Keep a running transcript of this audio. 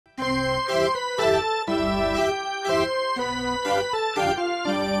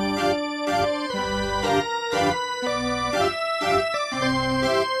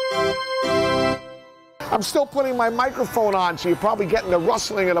I'm still putting my microphone on, so you're probably getting the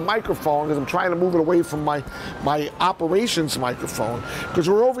rustling of the microphone because I'm trying to move it away from my operations microphone. Because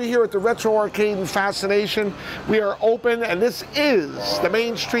we're over here at the Retro Arcade and Fascination. We are open, and this is the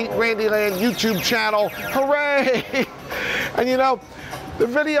Main Street Randyland YouTube channel. Hooray! And you know, the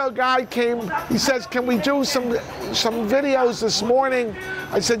video guy came, he says, can we do some videos this morning?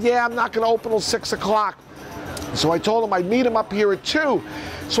 I said, yeah, I'm not going to open till 6 o'clock. So I told him I'd meet him up here at 2.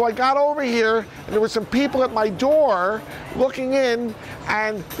 So I got over here, and there were some people at my door looking in,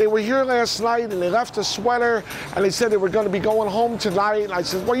 and they were here last night, and they left a sweater, and they said they were going to be going home tonight. And I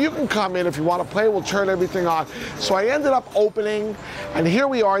said, well, you can come in if you want to play. We'll turn everything on. So I ended up opening, and here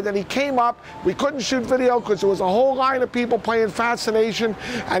we are. Then he came up. We couldn't shoot video because there was a whole line of people playing Fascination,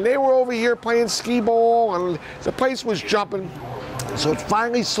 and they were over here playing Skee Ball, and the place was jumping. So it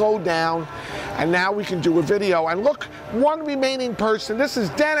finally slowed down, and now we can do a video. And look, one remaining person. This is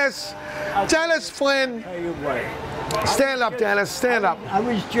Dennis. Dennis Flynn. Stand up, Dennis. Stand up. I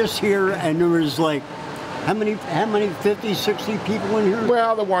was just here, and there was like, how many, 50, 60 people in here?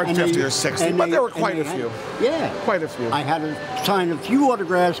 Well, there weren't 50 or 60, but there were quite a few. Yeah. Quite a few. I had to sign a few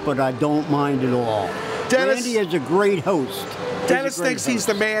autographs, but I don't mind at all. Dennis, Randy is a great host. Dennis thinks he's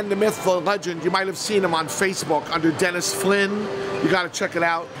the man, the myth, the legend. You might have seen him on Facebook under Dennis Flynn. You got to check it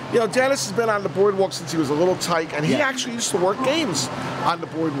out. You know, Dennis has been on the boardwalk since he was a little tyke, and he actually used to work games on the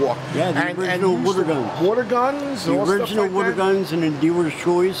boardwalk. Yeah, the original water guns. Water guns? The original water guns and the dealer's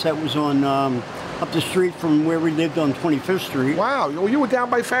choice. That was on up the street from where we lived on 25th Street. Wow, well, you were down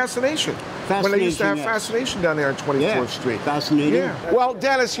by Fascination. When they used to have Fascination down there on 24th Street. Fascinating. Yeah. Well,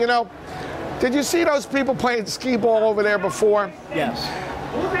 Dennis, you know, did you see those people playing Skee Ball over there before? Yes.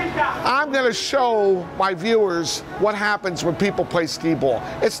 I'm going to show my viewers what happens when people play Skee Ball.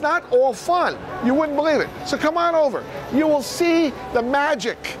 It's not all fun. You wouldn't believe it. So come on over. You will see the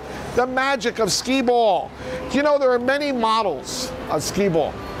magic of Skee Ball. You know, there are many models of Skee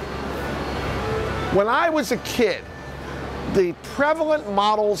Ball. When I was a kid, the prevalent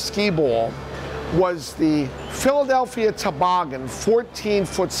model Skee Ball was the Philadelphia Toboggan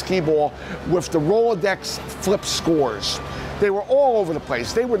 14-foot Skee Ball with the Rolodex flip scores. They were all over the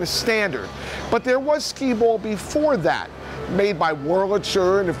place. They were the standard. But there was Skee Ball before that, made by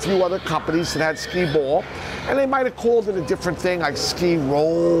Wurlitzer and a few other companies that had Skee Ball. And they might have called it a different thing, like Skee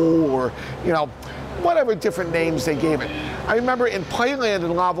Roll, or, you know, whatever different names they gave it. I remember in Playland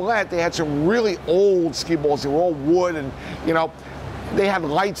in Lavalette, they had some really old Skee Balls. They were all wood, and, you know, they had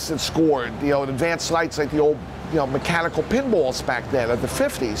lights that scored, you know, advanced lights like the old, you know, mechanical pinballs back then of the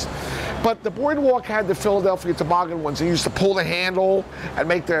 50s. But the boardwalk had the Philadelphia Toboggan ones. They used to pull the handle and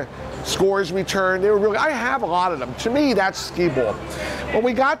make the scores return. They were really, I have a lot of them. To me, that's Skee Ball. When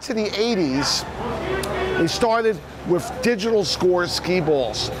we got to the 80s, they started with digital score Skee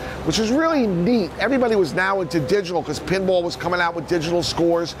Balls, which was really neat. Everybody was now into digital because pinball was coming out with digital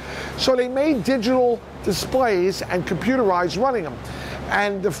scores. So they made digital displays and computerized running them.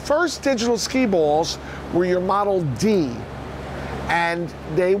 And the first digital Skee Balls were your Model D. And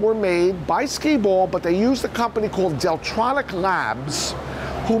they were made by Skee Ball, but they used a company called Deltronic Labs,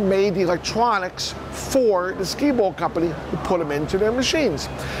 who made the electronics for the Skee Ball company, who put them into their machines.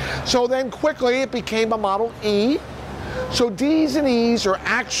 So then quickly it became a Model E. So Ds and Es are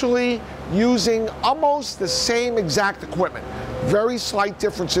actually using almost the same exact equipment. Very slight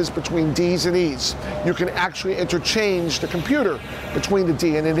differences between Ds and Es. You can actually interchange the computer between the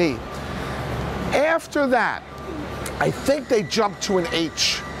D and an E. After that, I think they jumped to an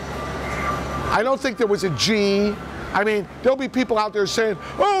H. I don't think there was a G. I mean, there'll be people out there saying,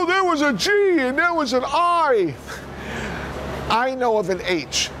 oh, there was a G and there was an I. I know of an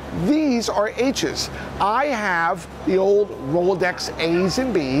H. These are H's. I have the old Rolodex A's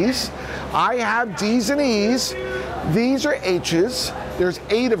and B's. I have D's and E's. These are H's. There's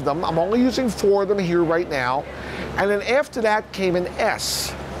 8 of them. I'm only using 4 of them here right now. And then after that came an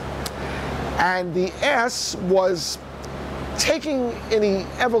S. And the S was taking in the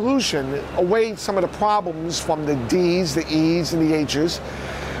evolution away some of the problems from the D's, the E's, and the H's.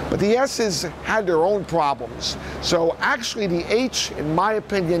 But the S's had their own problems. So actually the H, in my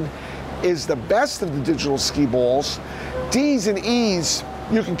opinion, is the best of the digital Skee Balls. D's and E's,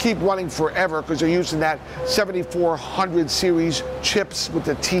 you can keep running forever because they're using that 7400 series chips with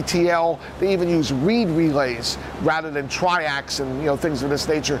the TTL. They even use read relays rather than triacs and, you know, things of this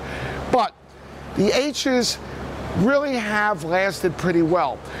nature. But the H's really have lasted pretty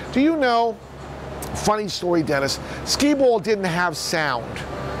well. Do you know, funny story, Dennis, Skee Ball didn't have sound.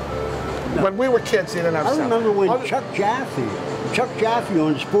 No. When we were kids, they didn't have sound. I remember when Chuck Jaffe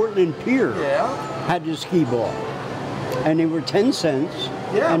on Sportland Pier had the Skee Ball. And they were 10 cents.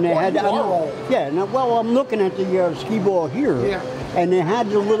 Yeah, and they boy, had. you are old. Yeah, now, well, I'm looking at the skee ball here, Yeah. and they had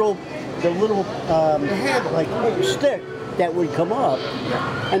the little handle. like stick that would come up,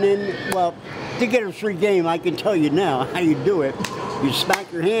 and then, well, to get a free game, I can tell you now how you do it. You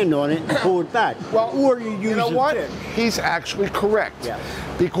smack your hand on it and pull it back. Well, or you use you know what? fish. He's actually correct. Yeah.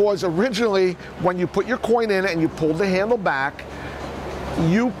 Because originally, when you put your coin in it and you pulled the handle back,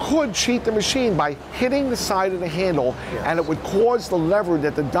 you could cheat the machine by hitting the side of the handle, and it would cause the lever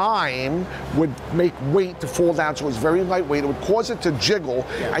that the dime would make weight to fall down, so it was very lightweight. It would cause it to jiggle,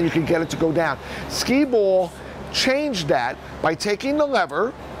 and you could get it to go down. Skee Ball changed that by taking the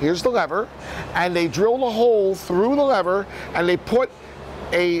lever, here's the lever, and they drilled a hole through the lever, and they put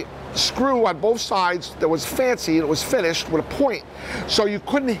a screw on both sides that was fancy, and it was finished with a point, so you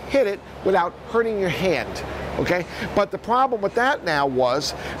couldn't hit it without hurting your hand. Okay, but the problem with that now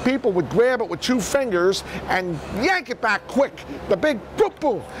was people would grab it with 2 fingers and yank it back quick, the big boop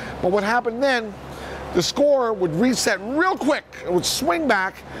boom. But what happened then, the score would reset real quick. It would swing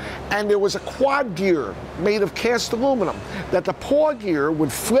back, and there was a quad gear made of cast aluminum that the paw gear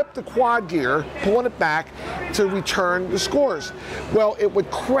would flip the quad gear, pulling it back to return the scores. Well, it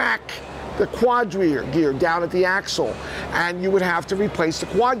would crack the quad gear down at the axle, and you would have to replace the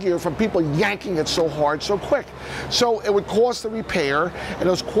quad gear from people yanking it so hard so quick. So it would cost the repair, and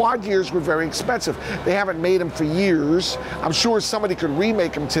those quad gears were very expensive. They haven't made them for years. I'm sure somebody could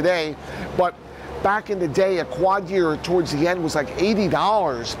remake them today, but back in the day, a quad gear towards the end was like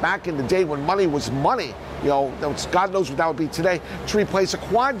 $80. Back in the day when money was money, you know, God knows what that would be today, to replace a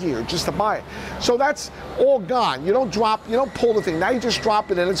quad gear just to buy it. So that's all gone. You don't pull the thing. Now you just drop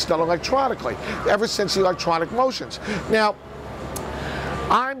it in, it's done electronically, ever since the electronic motions. Now,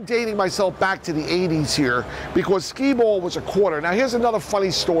 I'm dating myself back to the 80s here because Skee Ball was a quarter. Now here's another funny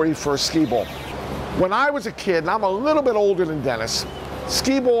story for Skee Ball. When I was a kid, and I'm a little bit older than Dennis,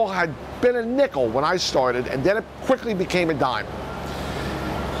 Skee Ball had been a nickel when I started, and then it quickly became a dime.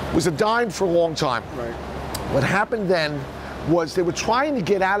 It was a dime for a long time. Right. What happened then was they were trying to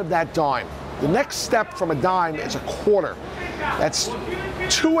get out of that dime. The next step from a dime is a quarter. That's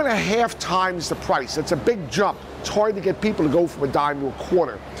 2.5 times the price. That's a big jump. It's hard to get people to go from a dime to a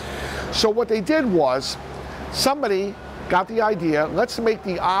quarter. So what they did was, somebody got the idea, let's make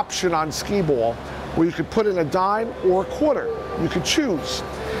the option on Skee Ball where you could put in a dime or a quarter. You could choose.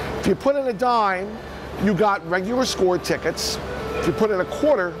 If you put in a dime, you got regular score tickets. If you put in a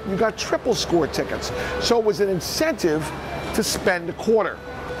quarter, you got triple score tickets. So it was an incentive to spend a quarter.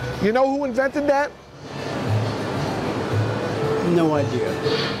 You know who invented that? No idea.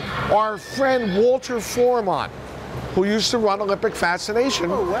 Our friend Walter Foreman, who used to run Olympic Fascination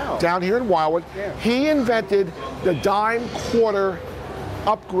down here in Wildwood. Yeah. He invented the dime quarter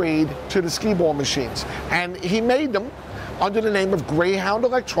upgrade to the Skee Ball machines. And he made them under the name of Greyhound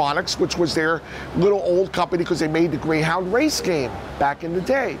Electronics, which was their little old company because they made the Greyhound race game back in the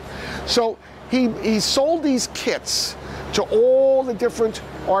day. So he sold these kits to all the different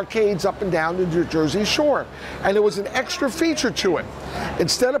arcades up and down the New Jersey shore. And there was an extra feature to it.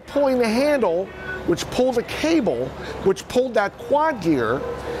 Instead of pulling the handle, which pulled a cable, which pulled that quad gear,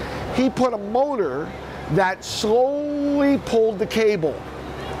 he put a motor that slowly pulled the cable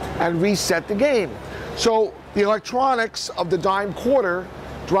and reset the game. So the electronics of the dime quarter,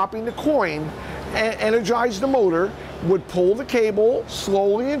 dropping the coin, energized the motor, would pull the cable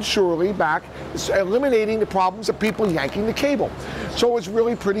slowly and surely back, eliminating the problems of people yanking the cable. So it was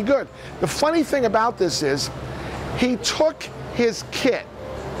really pretty good. The funny thing about this is, he took his kit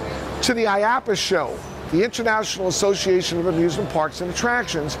to the IAPA show, the International Association of Amusement Parks and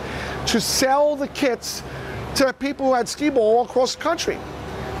Attractions, to sell the kits to people who had Skee Ball all across the country.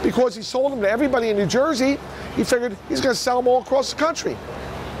 Because he sold them to everybody in New Jersey, he figured he's going to sell them all across the country.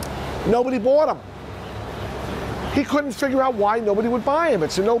 Nobody bought them. He couldn't figure out why nobody would buy them.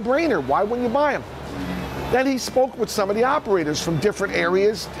 It's a no-brainer. Why wouldn't you buy them? Then he spoke with some of the operators from different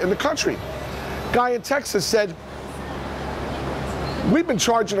areas in the country. Guy in Texas said, we've been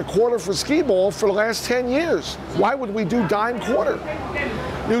charging a quarter for Skee Ball for the last 10 years. Why would we do dime quarter?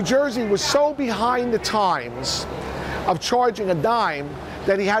 New Jersey was so behind the times of charging a dime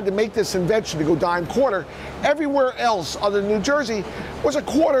that he had to make this invention to go dime quarter. Everywhere else other than New Jersey was a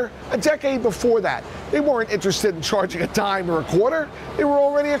quarter a decade before that. They weren't interested in charging a dime or a quarter. They were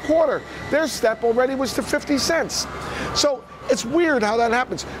already a quarter. Their step already was to 50 cents. So it's weird how that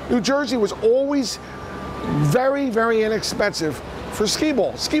happens. New Jersey was always very, very inexpensive for Skee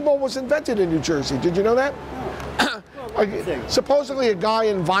Ball. Skee Ball was invented in New Jersey. Did you know that? Supposedly a guy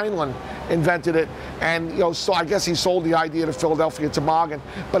in Vineland invented it, And, you know, so I guess he sold the idea to Philadelphia Toboggan,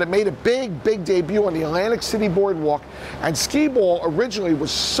 but it made a big, big debut on the Atlantic City Boardwalk. And Skee Ball originally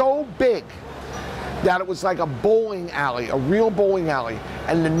was so big that it was like a bowling alley, a real bowling alley.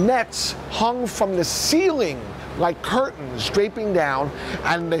 And the nets hung from the ceiling like curtains draping down,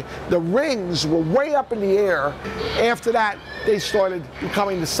 and the rings were way up in the air. After that, they started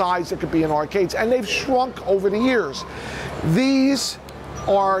becoming the size that could be in arcades, and they've shrunk over the years. These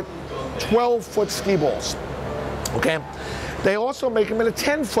are 12-foot skee balls, okay? They also make them in a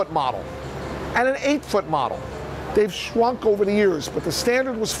 10-foot model and an 8-foot model. They've shrunk over the years, but the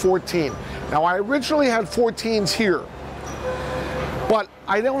standard was 14. Now, I originally had 14s here, but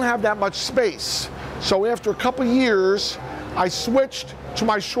I don't have that much space. So after a couple years, I switched to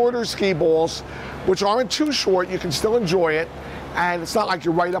my shorter skee balls, which aren't too short. You can still enjoy it, and it's not like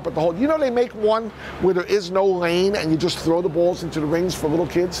you're right up at the hole. You know, they make one where there is no lane and you just throw the balls into the rings for little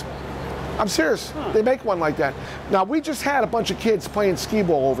kids? I'm serious. They make one like that. Now, we just had a bunch of kids playing skee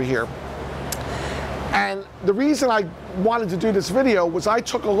ball over here. And the reason I wanted to do this video was I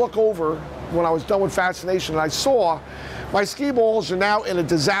took a look over when I was done with Fascination, and I saw my skee balls are now in a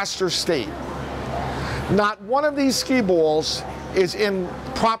disaster state. Not one of these skee balls is in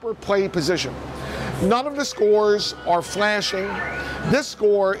proper play position. None of the scores are flashing. This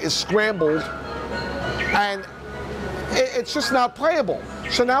score is scrambled, and it's just not playable.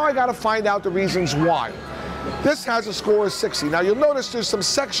 So now I got to find out the reasons why. This has a score of 60. Now you'll notice there's some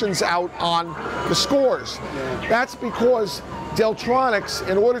sections out on the scores. That's because Deltronics,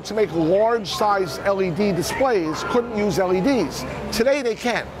 in order to make large size LED displays, couldn't use LEDs. Today they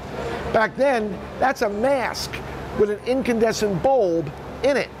can. Back then, that's a mask with an incandescent bulb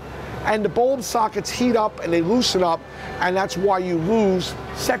in it. And the bulb sockets heat up and they loosen up, and that's why you lose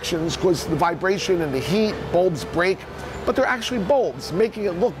sections, because the vibration and the heat, bulbs break. But they're actually bulbs, making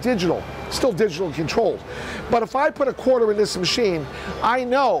it look digital, still digital controlled. But if I put a quarter in this machine, I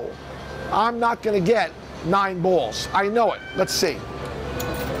know I'm not going to get 9 balls. I know it. Let's see.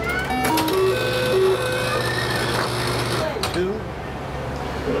 2.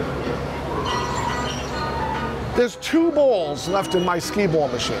 There's 2 balls left in my skee ball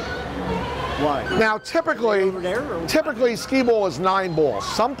machine. Why? Now, typically skee ball is 9 balls.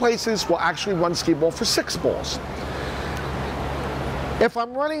 Some places will actually run skee ball for 6 balls. If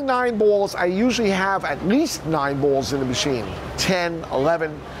I'm running 9 balls, I usually have at least 9 balls in the machine, 10,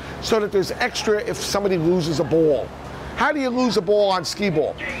 11, so that there's extra if somebody loses a ball. How do you lose a ball on skee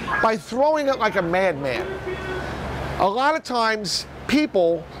ball? By throwing it like a madman. A lot of times,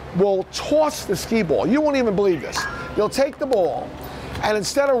 people will toss the skee ball. You won't even believe this. They'll take the ball, and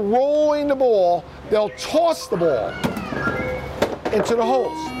instead of rolling the ball, they'll toss the ball into the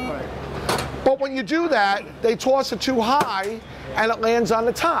holes. But when you do that, they toss it too high, and it lands on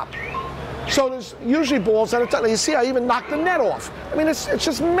the top. So there's usually balls on the top. You see, I even knocked the net off. I mean, it's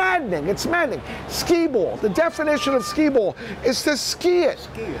just maddening. It's maddening. Skee ball, the definition of skee ball is to ski it.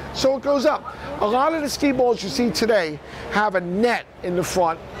 So it goes up. A lot of the skee balls you see today have a net in the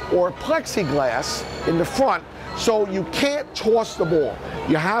front or a plexiglass in the front, so you can't toss the ball.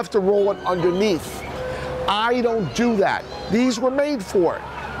 You have to roll it underneath. I don't do that. These were made for it.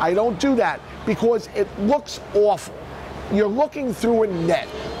 I don't do that because it looks awful. You're looking through a net.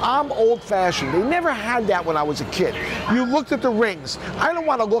 I'm old-fashioned. They never had that when I was a kid. You looked at the rings. I don't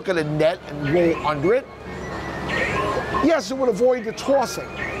want to look at a net and roll under it. Yes, it would avoid the tossing,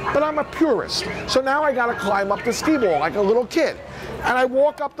 but I'm a purist. So now I got to climb up the skee ball like a little kid. And I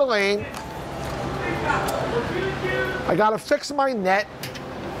walk up the lane. I got to fix my net.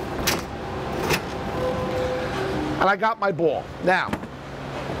 And I got my ball. Now,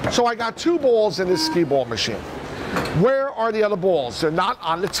 so I got 2 balls in this skee ball machine. Where are the other balls? They're not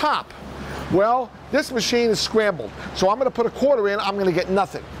on the top. Well, this machine is scrambled. So I'm going to put a quarter in, I'm going to get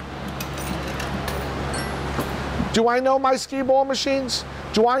nothing. Do I know my skee ball machines?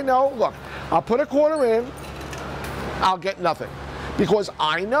 Do I know? Look, I'll put a quarter in, I'll get nothing. Because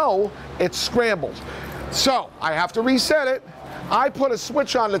I know it's scrambled. So I have to reset it. I put a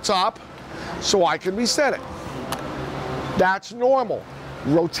switch on the top so I can reset it. That's normal.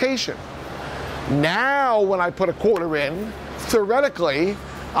 Rotation. Now, when I put a quarter in, theoretically,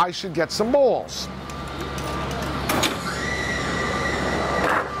 I should get some balls.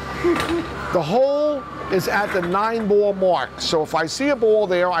 The hole is at the 9-ball mark. So if I see a ball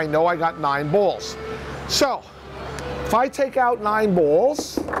there, I know I got 9 balls. So, if I take out 9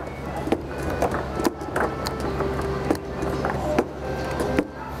 balls,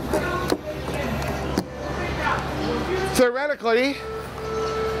 theoretically,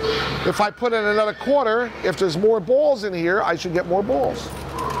 if I put in another quarter, if there's more balls in here, I should get more balls.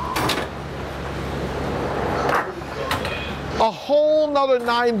 A whole nother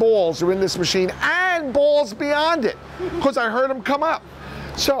 9 balls are in this machine, and balls beyond it, because I heard them come up.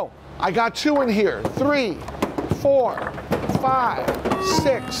 So I got 2 in here. 3, 4, 5,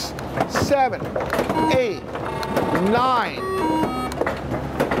 6, 7, 8, 9.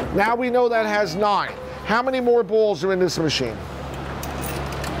 Now we know that has 9. How many more balls are in this machine?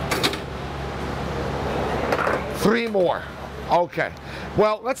 3 more. Okay.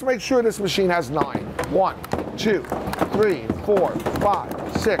 Well, let's make sure this machine has 9. 1, 2, 3, 4,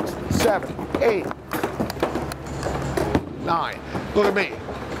 5, 6, 7, 8, 9. Look at me.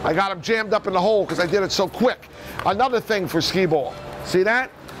 I got them jammed up in the hole because I did it so quick. Another thing for Skee Ball. See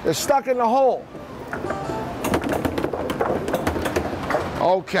that? They're stuck in the hole.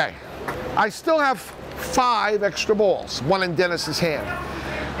 Okay. I still have 5 extra balls, 1 in Dennis's hand.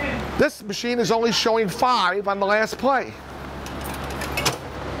 This machine is only showing 5 on the last play.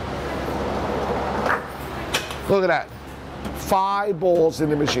 Look at that. 5 balls in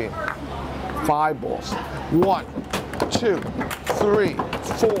the machine. 5 balls. 1, 2, 3,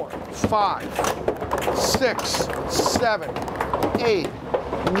 4, 5, 6, 7, 8,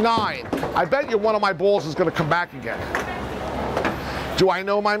 9. I bet you one of my balls is going to come back again. Do I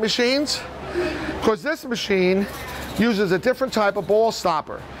know my machines? Because this machine uses a different type of ball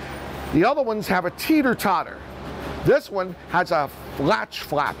stopper. The other ones have a teeter-totter. This one has a latch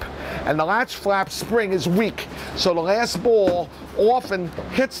flap, and the latch flap spring is weak, so the last ball often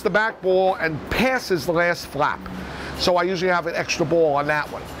hits the back ball and passes the last flap. So I usually have an extra ball on that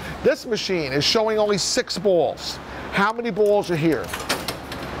one. This machine is showing only 6 balls. How many balls are here?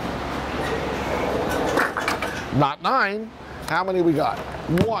 Not 9. How many we got?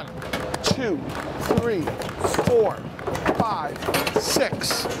 1, 2, 3, 4, 5,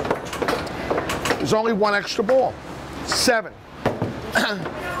 6. There's only 1 extra ball. 7.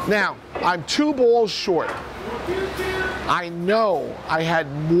 Now, I'm 2 balls short. I know I had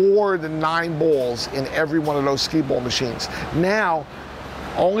more than 9 balls in every one of those Skee Ball machines. Now,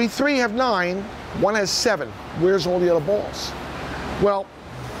 only 3 have 9, 1 has 7. Where's all the other balls? Well,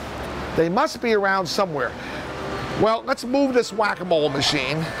 they must be around somewhere. Well, let's move this whack-a-mole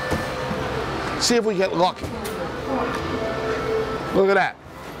machine. See if we get lucky. Look at that.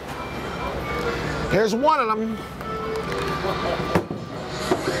 Here's 1 of them.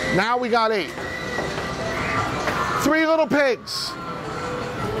 Now we got 8. 3 little pigs.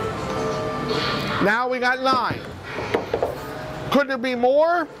 Now we got 9. Could there be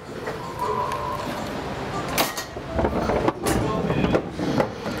more?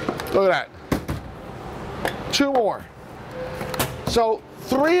 Look at that. 2 more. So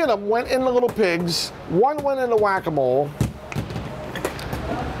 3 of them went in the little pigs. 1 went in the whack-a-mole.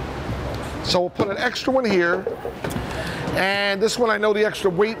 So we'll put an extra one here. And this one, I know the extra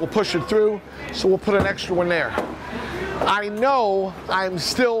weight will push it through, so we'll put an extra one there. I know I'm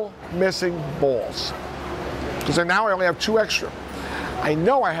still missing balls, because now I only have 2 extra. I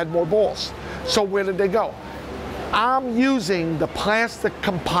know I had more balls. So where did they go? I'm using the plastic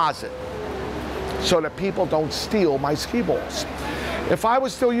composite so that people don't steal my Skee Balls. If I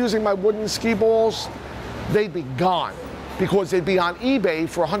was still using my wooden Skee Balls, they'd be gone, because they'd be on eBay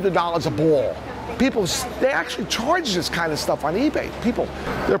for $100 a ball. People, they actually charge this kind of stuff on eBay. People,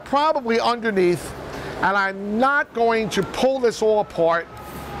 they're probably underneath, and I'm not going to pull this all apart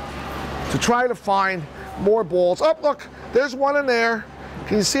to try to find more balls. Oh, look, there's 1 in there.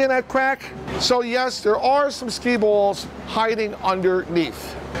 Can you see in that crack? So yes, there are some Skee Balls hiding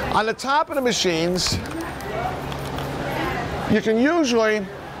underneath. On the top of the machines, you can usually,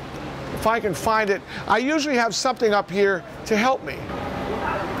 if I can find it, I usually have something up here to help me.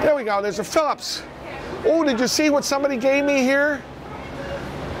 There we go, there's a Phillips. Oh, did you see what somebody gave me here?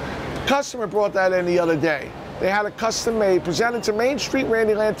 Customer brought that in the other day. They had a custom made, presented to Main Street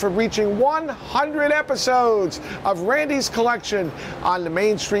Randyland for reaching 100 episodes of Randy's collection on the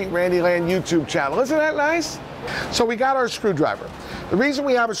Main Street Randyland YouTube channel. Isn't that nice? So we got our screwdriver. The reason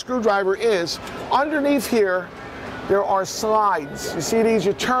we have a screwdriver is underneath here, there are slides. You see these,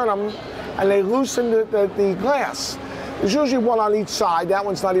 you turn them and they loosen the glass. There's usually 1 on each side. That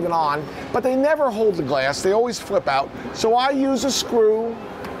one's not even on, but they never hold the glass. They always flip out. So I use a screw,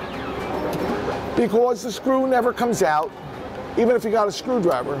 because the screw never comes out, even if you got a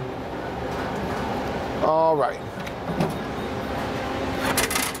screwdriver. All right.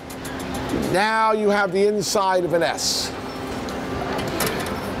 Now you have the inside of an S.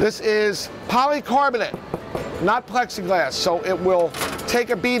 This is polycarbonate, not plexiglass, so it will take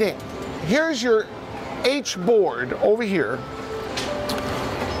a beating. Here's your H board over here.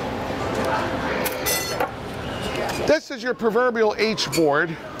 This is your proverbial H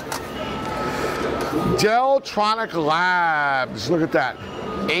board. Deltronic Labs. Look at that.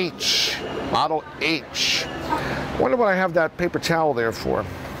 H. Model H. Wonder what I have that paper towel there for.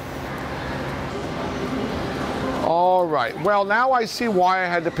 All right. Well, now I see why I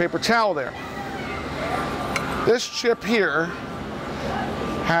had the paper towel there. This chip here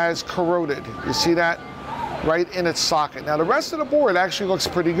has corroded. You see that? Right in its socket. Now the rest of the board actually looks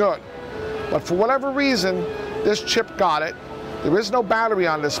pretty good. But for whatever reason, this chip got it. There is no battery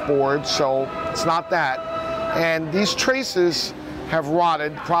on this board, so it's not that. And these traces have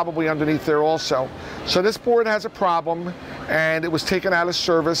rotted, probably underneath there also. So this board has a problem, and it was taken out of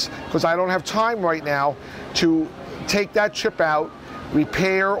service because I don't have time right now to take that chip out,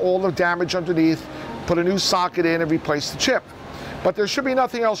 repair all the damage underneath, put a new socket in, and replace the chip. But there should be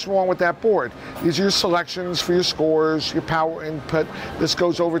nothing else wrong with that board. These are your selections for your scores, your power input. This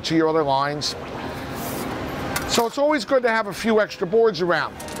goes over to your other lines. So it's always good to have a few extra boards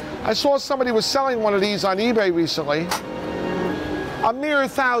around. I saw somebody was selling one of these on eBay recently. A mere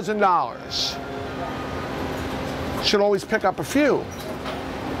 $1,000. Should always pick up a few.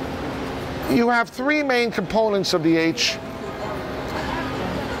 You have three main components of the H.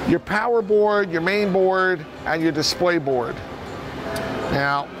 Your power board, your main board, and your display board.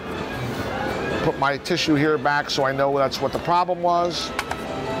 Now, put my tissue here back so I know that's what the problem was.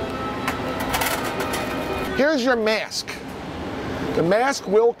 Here's your mask. The mask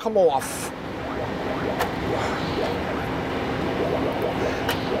will come off.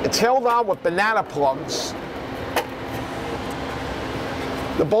 It's held on with banana plugs.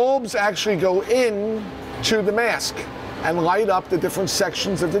 The bulbs actually go in to the mask and light up the different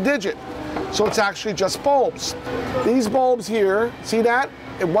sections of the digit. So it's actually just bulbs. These bulbs here, see that?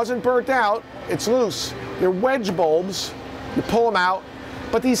 It wasn't burnt out, it's loose. They're wedge bulbs, you pull them out,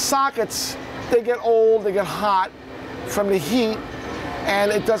 but these sockets, they get old, they get hot from the heat,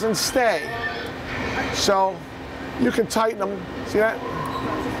 and it doesn't stay. So you can tighten them, see that?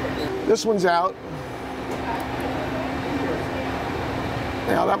 This one's out.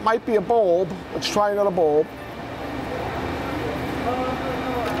 Now that might be a bulb. Let's try another bulb.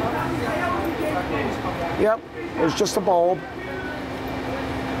 Yep, there's just a bulb.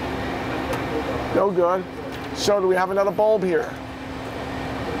 No good. So do we have another bulb here?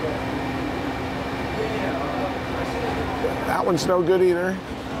 That one's no good either.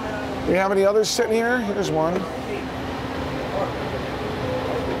 Do we have any others sitting here? Here's one.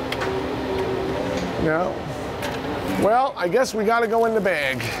 No. Well, I guess we gotta go in the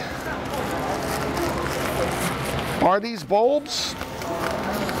bag. Are these bulbs?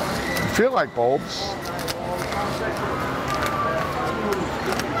 I feel like bulbs.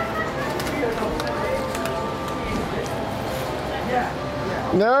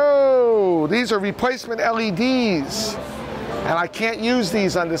 No, these are replacement LEDs. And I can't use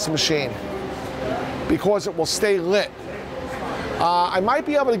these on this machine because it will stay lit. I might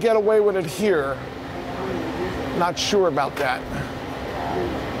be able to get away with it here. Not sure about that.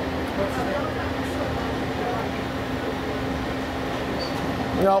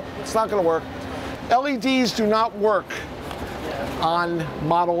 No, it's not going to work. LEDs do not work on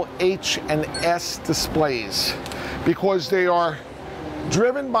Model H and S displays because they are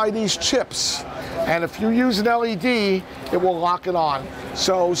driven by these chips. And if you use an LED, it will lock it on.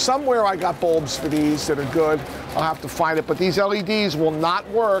 So somewhere I got bulbs for these that are good. I'll have to find it, but these LEDs will not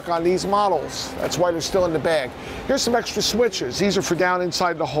work on these models. That's why they're still in the bag. Here's some extra switches. These are for down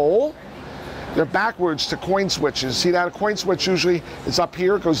inside the hole. They're backwards to coin switches. See that? A coin switch usually is up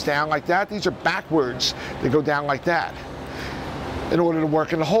here, it goes down like that. These are backwards. They go down like that. In order to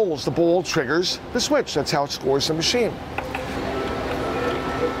work in the holes, the ball triggers the switch. That's how it scores the machine.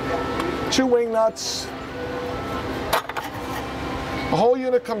 2 wing nuts. The whole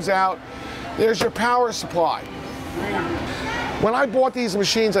unit comes out. There's your power supply. When I bought these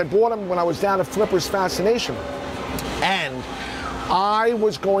machines, I bought them when I was down at Flipper's Fascination. And I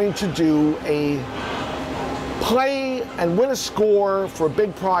was going to do a play and win a score for a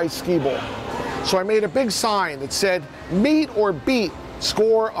big prize skee ball. So I made a big sign that said, meet or beat,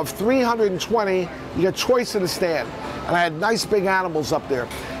 score of 320, you get choice of the stand. And I had nice big animals up there.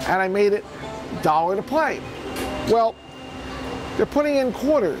 And I made it $1 to play. Well, they're putting in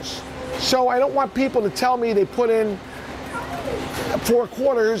quarters. So I don't want people to tell me they put in 4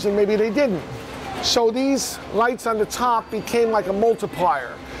 quarters and maybe they didn't. So these lights on the top became like a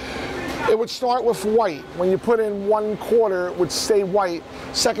multiplier. It would start with white. When you put in 1 quarter, it would stay white.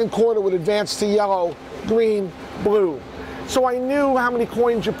 2nd quarter would advance to yellow, green, blue. So I knew how many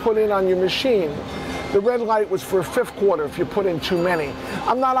coins you put in on your machine. The red light was for a 5th quarter if you put in too many.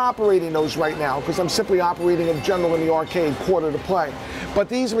 I'm not operating those right now because I'm simply operating in general in the arcade quarter to play. But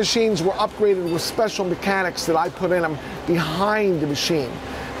these machines were upgraded with special mechanics that I put in them behind the machine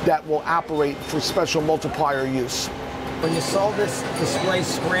that will operate for special multiplier use. When you saw this display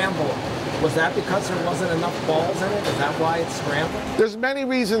scramble, was that because there wasn't enough balls in it? Is that why it's scrambled? There's many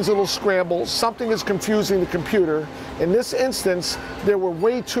reasons it'll scramble. Something is confusing the computer. In this instance, there were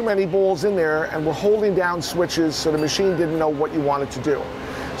way too many balls in there and we're holding down switches so the machine didn't know what you wanted to do.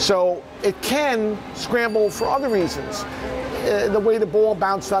 So it can scramble for other reasons. The way the ball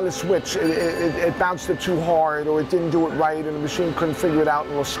bounced on the switch, it bounced it too hard, or it didn't do it right and the machine couldn't figure it out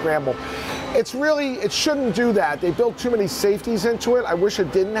and will scramble. It shouldn't do that. They built too many safeties into it. I wish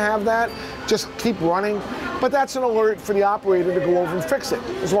it didn't have that. Just keep running. But that's an alert for the operator to go over and fix it,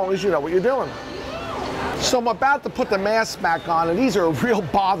 as long as you know what you're doing. So I'm about to put the mask back on, and these are a real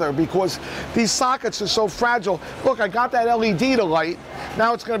bother because these sockets are so fragile. Look, I got that LED to light.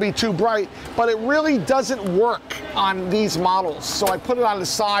 Now it's going to be too bright, but it really doesn't work on these models. So I put it on the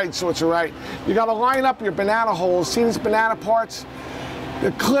side so it's all right. You got to line up your banana holes. See these banana parts?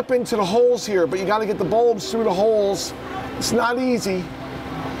 They clip into the holes here, but you got to get the bulbs through the holes. It's not easy.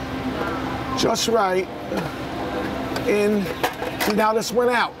 Just right. In. See, now this went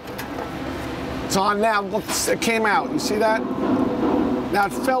out. It's on now. Look, it came out. You see that? Now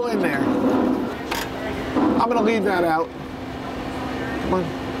it fell in there. I'm going to leave that out. Come on.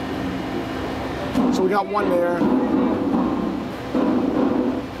 So we got one there.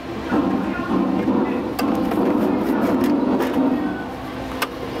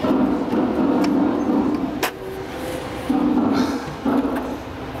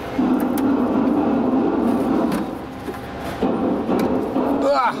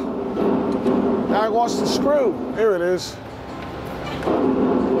 Now I lost the screw. Here it is.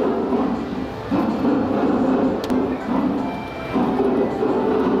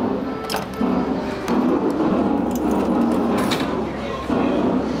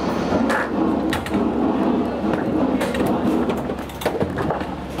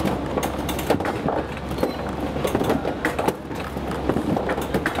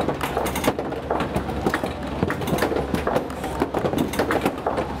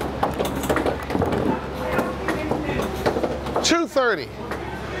 $230.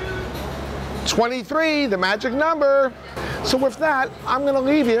 23, the magic number. So with that, I'm going to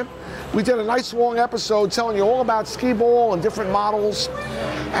leave you. We did a nice long episode telling you all about Skee Ball and different models.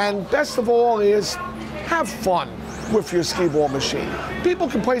 And best of all is, have fun with your Skee Ball machine. People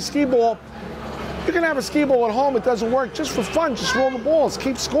can play Skee Ball. You can have a Skee Ball at home. It doesn't work just for fun. Just roll the balls.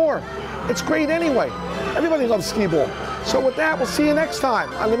 Keep score. It's great anyway. Everybody loves Skee Ball. So with that, we'll see you next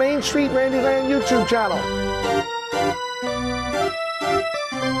time on the Main Street Randy Land YouTube channel.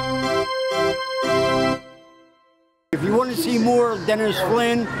 If you want to see more of Dennis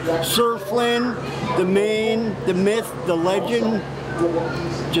Flynn, Sir Flynn, the man, the myth, the legend,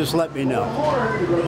 just let me know.